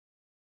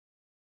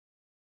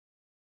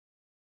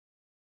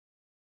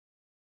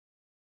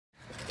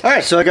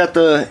Alright, so I got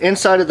the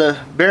inside of the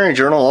bearing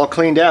journal all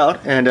cleaned out,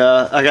 and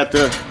I got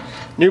the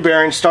new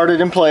bearings started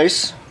in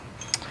place.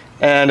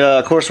 And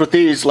of course with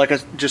these,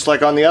 just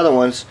like on the other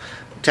ones,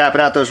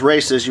 tapping out those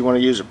races, you want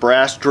to use a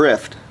brass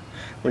drift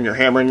when you're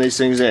hammering these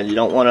things in. You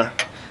don't want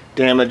to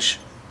damage,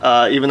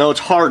 even though it's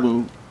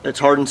hardened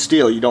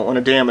steel, you don't want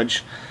to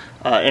damage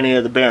any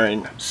of the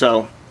bearing.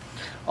 So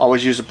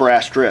always use a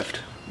brass drift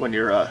when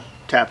you're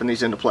tapping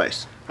these into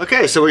place.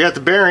 Okay, so we got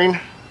the bearing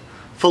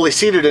fully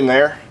seated in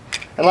there.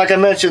 And like I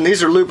mentioned,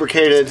 these are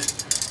lubricated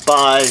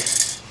by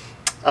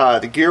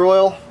the gear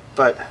oil,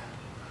 but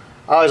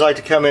I always like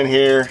to come in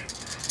here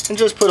and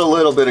just put a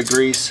little bit of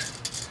grease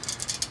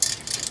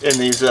in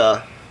these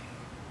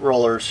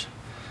rollers,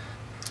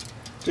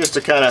 just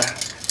to kind of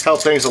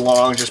help things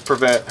along, just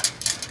prevent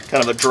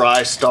kind of a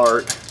dry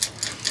start.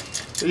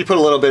 If you put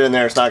a little bit in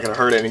there, it's not going to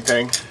hurt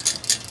anything.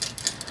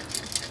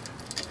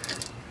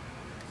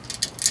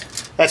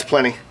 That's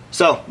plenty.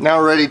 So now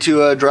we're ready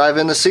to drive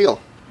in the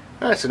seal.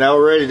 Alright, so now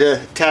we're ready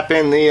to tap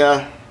in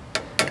the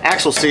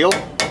axle seal.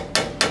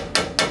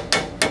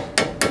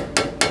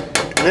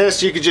 And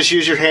this, you could just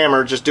use your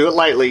hammer, just do it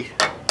lightly,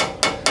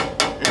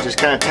 and just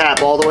kind of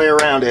tap all the way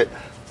around it.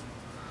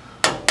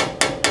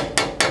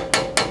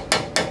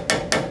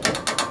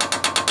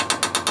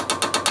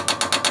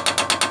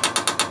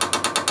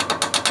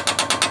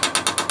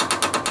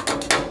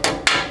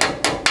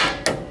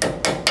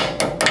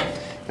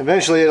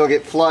 Eventually it'll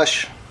get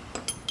flush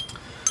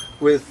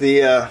with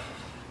the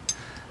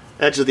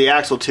edge of the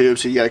axle tube,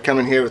 so you got to come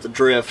in here with the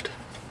drift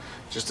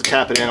just to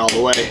tap it in all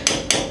the way.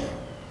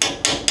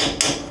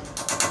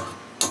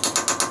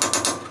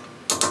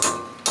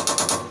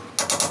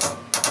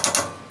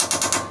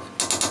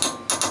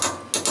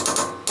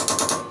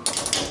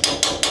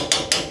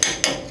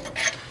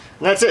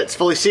 And that's it, it's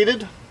fully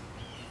seated.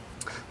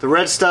 The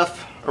red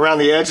stuff around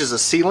the edge is a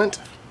sealant,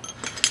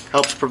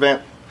 helps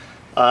prevent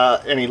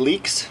any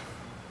leaks.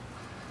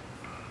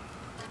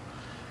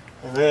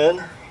 And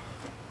then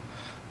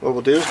what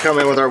we'll do is come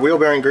in with our wheel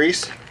bearing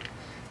grease,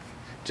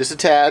 just a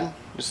tad,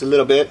 just a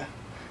little bit.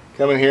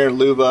 Come in here and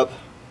lube up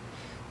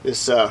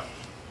this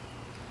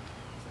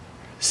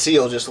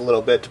seal just a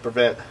little bit to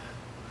prevent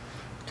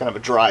kind of a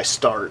dry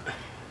start,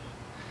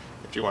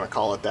 if you want to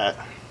call it that.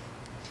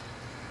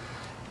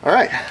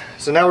 Alright,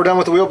 so now we're done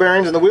with the wheel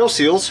bearings and the wheel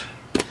seals.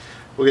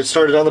 We'll get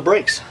started on the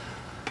brakes.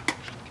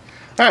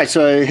 Alright,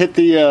 so I hit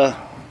the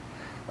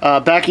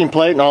backing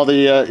plate and all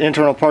the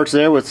internal parts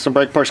there with some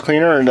brake parts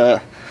cleaner and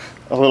a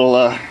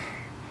little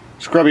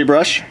scrubby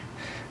brush,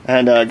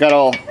 and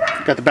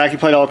got the backing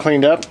plate all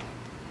cleaned up.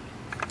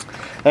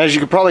 And as you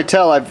can probably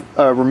tell, I've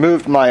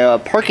removed my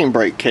parking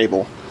brake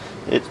cable.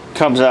 It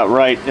comes out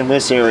right in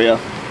this area,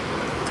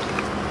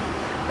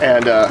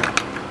 and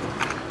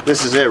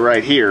this is it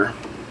right here.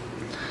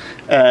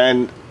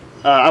 And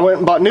I went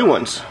and bought new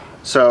ones,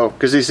 so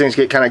because these things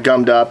get kind of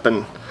gummed up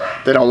and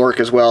they don't work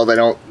as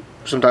well.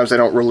 Sometimes they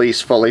don't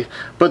release fully,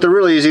 but they're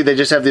really easy. They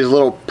just have these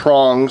little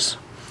prongs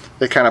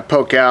that kind of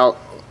poke out,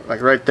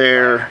 like right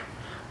there,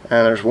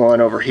 and there's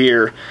one over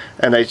here,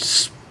 and they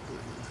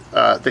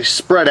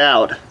spread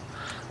out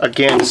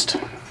against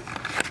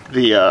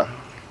the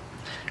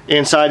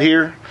inside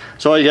here.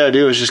 So all you gotta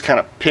do is just kind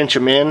of pinch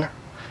them in,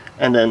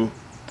 and then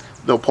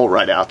they'll pull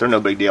right out. They're no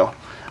big deal.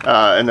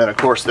 And then of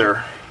course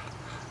they're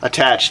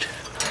attached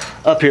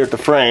up here at the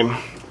frame,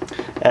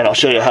 and I'll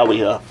show you how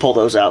we pull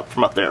those out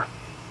from up there.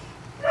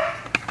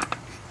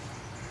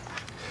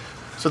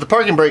 So the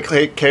parking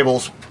brake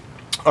cables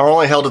are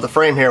only held to the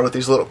frame here with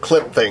these little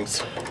clip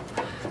things.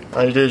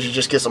 All you do is you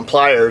just get some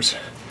pliers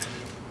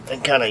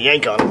and kind of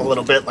yank on them a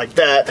little bit like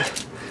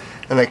that,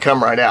 and they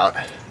come right out.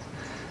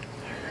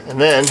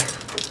 And then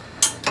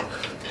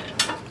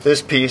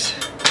this piece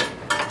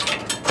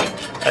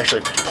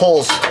actually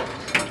pulls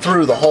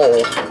through the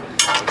hole.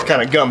 It's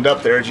kind of gummed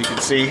up there, as you can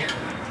see.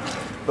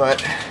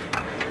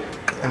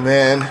 And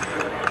then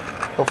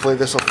hopefully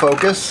this will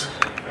focus.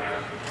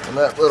 And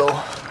that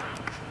little,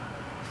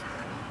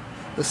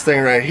 this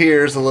thing right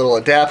here is a little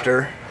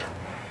adapter.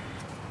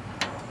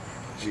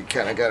 You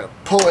kind of got to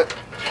pull it,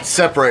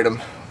 separate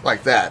them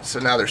like that. So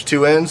now there's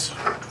two ends.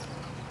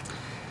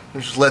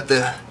 Just let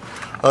the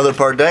other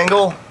part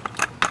dangle.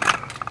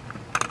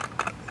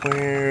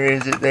 Where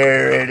is it?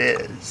 There it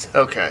is.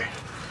 Okay.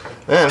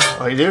 Then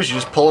all you do is you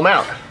just pull them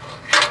out.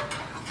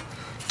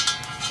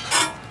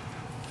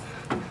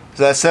 It's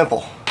that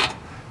simple.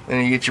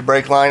 Then you get your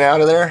brake line out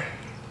of there.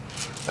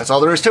 That's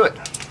all there is to it.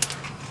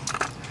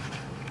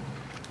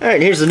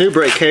 Alright, here's the new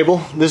brake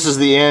cable. This is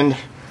the end.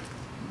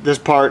 This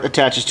part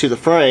attaches to the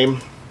frame,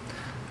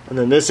 and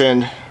then this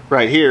end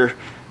right here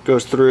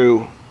goes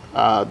through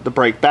the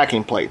brake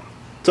backing plate.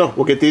 So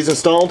we'll get these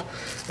installed,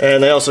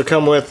 and they also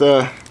come with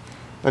a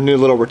new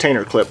little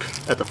retainer clip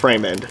at the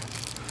frame end.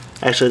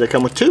 Actually, they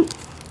come with two,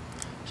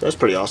 so that's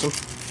pretty awesome.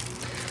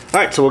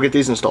 Alright, so we'll get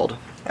these installed.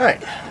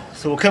 Alright,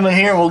 so we'll come in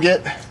here and we'll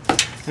get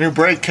the new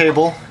brake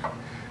cable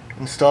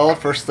installed.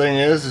 First thing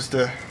is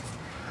to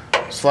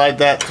slide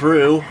that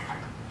through,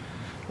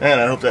 and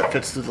I hope that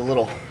fits through the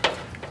little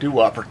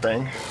doo-wopper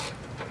thing.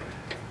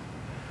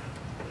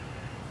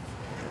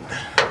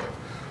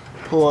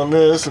 pull on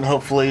this and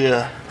hopefully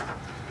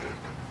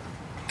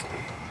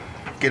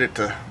get it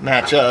to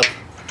match up.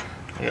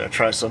 I gotta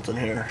try something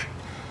here.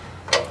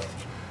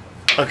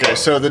 Okay,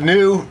 so the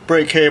new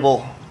brake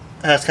cable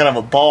has kind of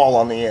a ball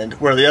on the end,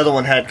 where the other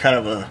one had kind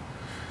of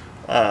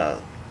a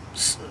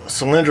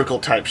cylindrical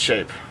type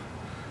shape.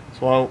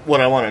 So what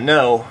I want to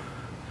know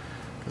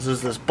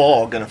is this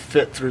ball going to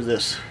fit through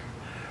this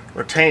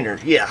retainer?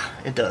 Yeah,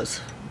 it does.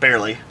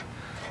 Barely,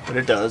 but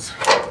it does.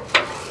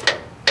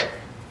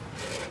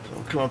 So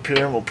we'll come up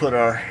here and we'll put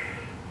our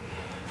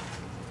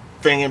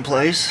thing in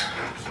place.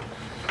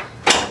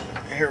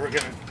 Here we're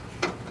going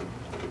to,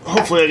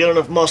 hopefully I got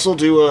enough muscle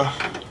to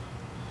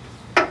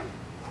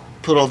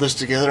put all this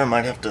together. I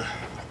might have to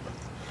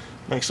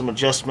make some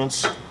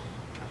adjustments.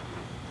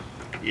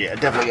 Yeah,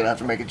 definitely gonna have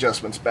to make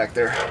adjustments back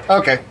there.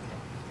 Okay,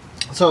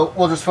 so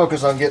we'll just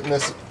focus on getting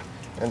this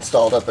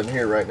installed up in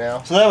here right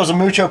now. So that was a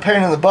mucho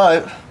pain in the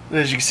butt, but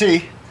as you can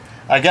see,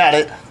 I got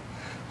it.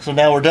 So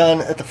now we're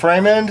done at the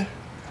frame end,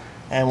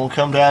 and we'll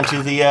come down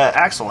to the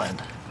axle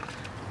end.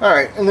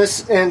 Alright, and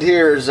this end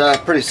here is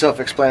pretty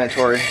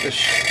self-explanatory.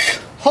 This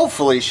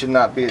hopefully should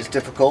not be as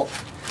difficult.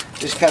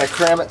 Just kind of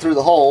cram it through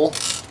the hole.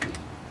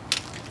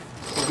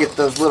 Get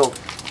those little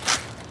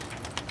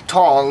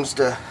tongs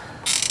to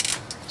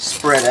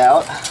spread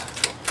out.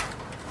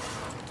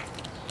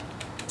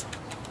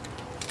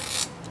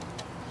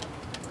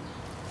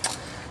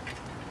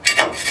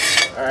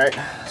 Alright,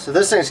 so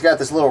this thing's got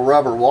this little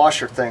rubber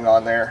washer thing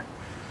on there,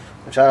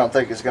 which I don't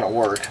think is going to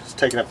work. It's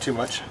taking up too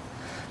much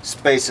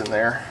space in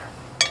there.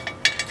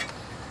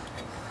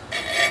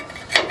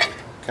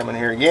 Come in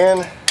here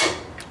again.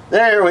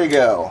 There we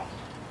go.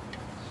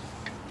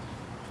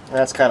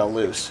 That's kind of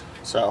loose.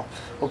 So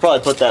we'll probably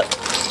put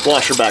that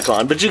washer back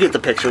on, but you get the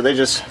picture. They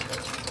just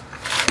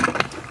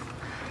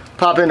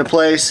pop into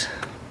place,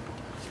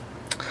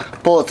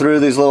 pull it through.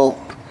 These little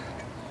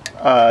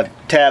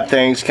tab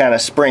things kind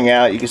of spring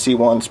out. You can see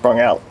one sprung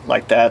out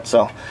like that.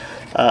 So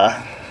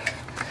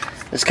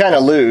it's kind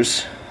of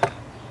loose.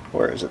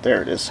 Where is it?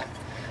 There it is.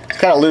 It's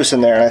kind of loose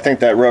in there, and I think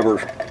that rubber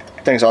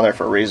thing's on there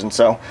for a reason.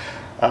 So,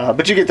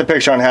 but you get the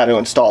picture on how to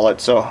install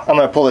it. So I'm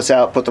going to pull this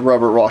out, put the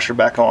rubber washer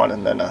back on,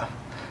 and then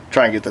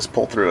try and get this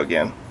pulled through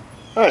again.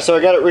 Alright, so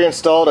I got it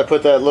reinstalled. I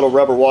put that little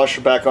rubber washer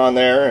back on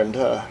there, and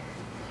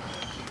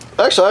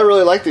actually I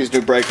really like these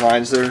new brake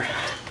lines. They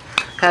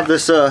have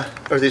this, or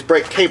these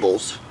brake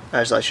cables,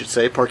 as I should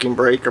say, parking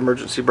brake,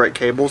 emergency brake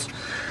cables.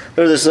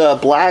 They're this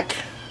black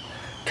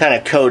kind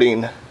of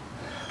coating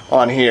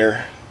on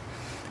here,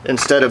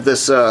 instead of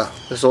this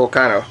this old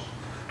kind of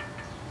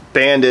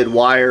banded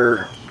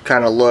wire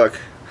kind of look.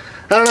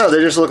 I don't know,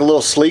 they just look a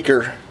little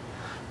sleeker,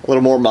 a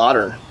little more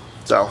modern.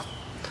 So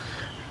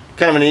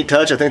kind of a neat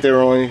touch. I think they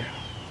were only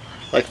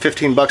like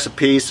 15 bucks a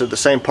piece, or the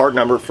same part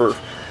number for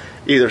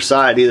either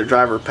side, either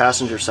driver or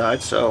passenger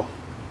side. So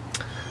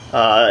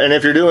and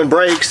if you're doing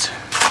brakes,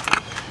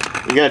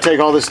 you got to take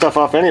all this stuff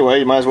off anyway.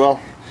 You might as well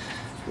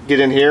get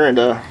in here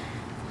and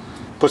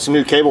put some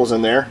new cables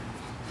in there.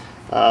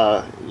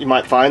 You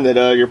might find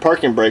that your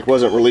parking brake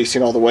wasn't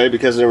releasing all the way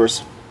because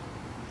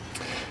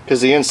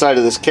the inside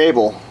of this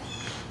cable,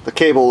 the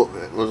cable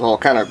was all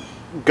kind of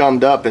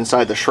gummed up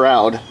inside the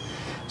shroud.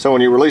 So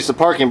when you release the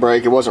parking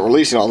brake, it wasn't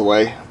releasing all the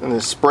way, and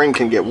the spring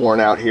can get worn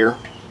out here.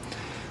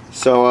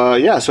 So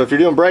yeah, so if you're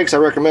doing brakes, I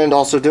recommend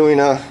also doing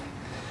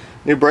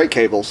new brake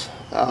cables.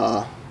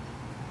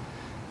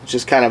 It's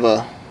just kind of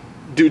a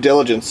due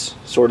diligence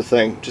sort of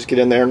thing. Just get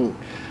in there and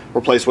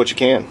replace what you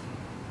can.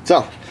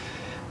 So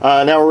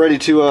now we're ready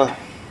to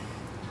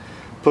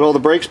put all the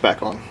brakes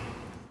back on.